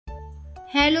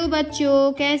Hello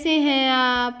बच्चों, कैसे हैं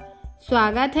आप।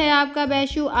 स्वागत है आपका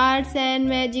बैशु आर्ट्स एंड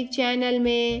मैजिक चैनल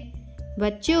में।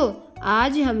 बच्चों,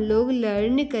 आज हम लोग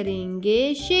लर्न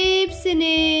करेंगे शेप्स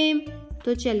नेम।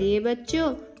 तो चलिए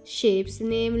बच्चों, शेप्स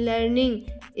नेम लर्निंग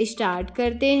स्टार्ट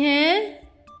करते हैं।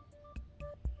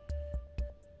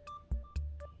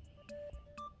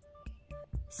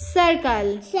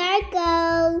 Circle,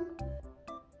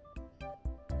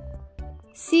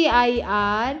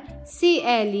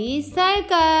 CIRCLE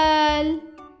circle.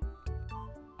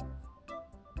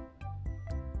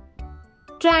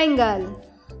 Triangle,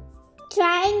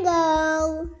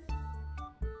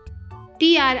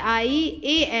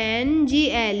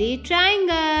 TRIANGLE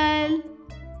triangle.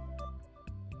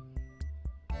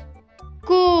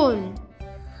 कोन,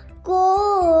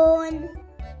 CONE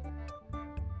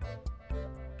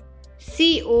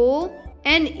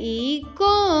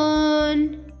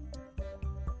कोन।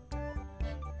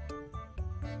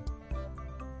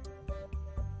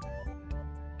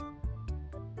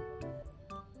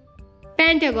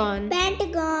 Pentagon,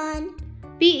 PENTAGON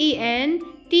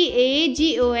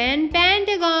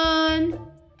pentagon.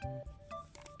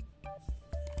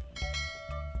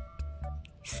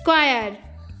 Square,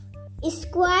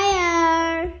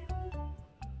 SQUARE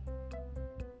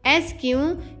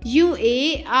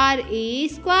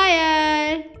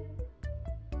square.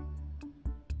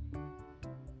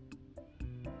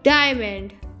 Diamond,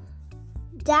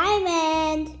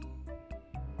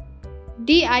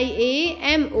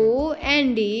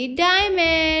 DIAMOND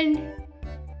diamond.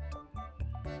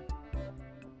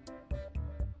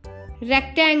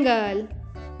 Rectangle,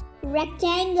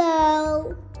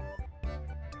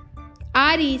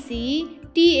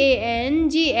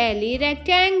 RECTANGLE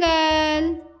rectangle.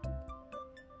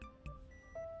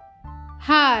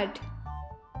 Heart,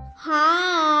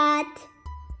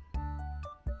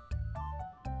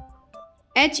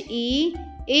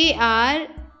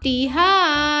 HEART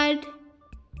heart.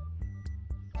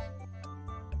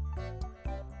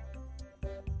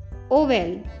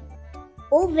 Oval,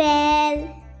 OVAL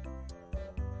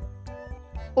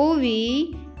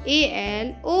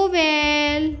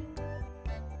Oval.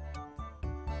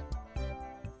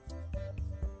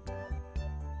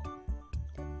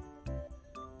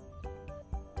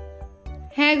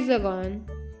 Hexagon,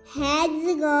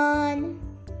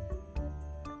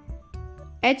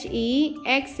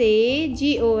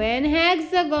 HEXAGON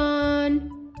hexagon.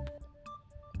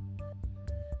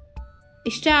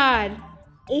 Star,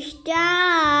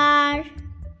 STAR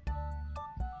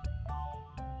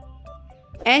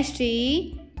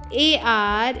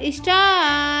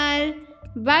star.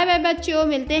 Bye bye बच्चों,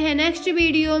 मिलते हैं next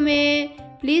video में।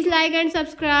 Please like and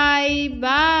subscribe.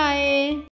 Bye.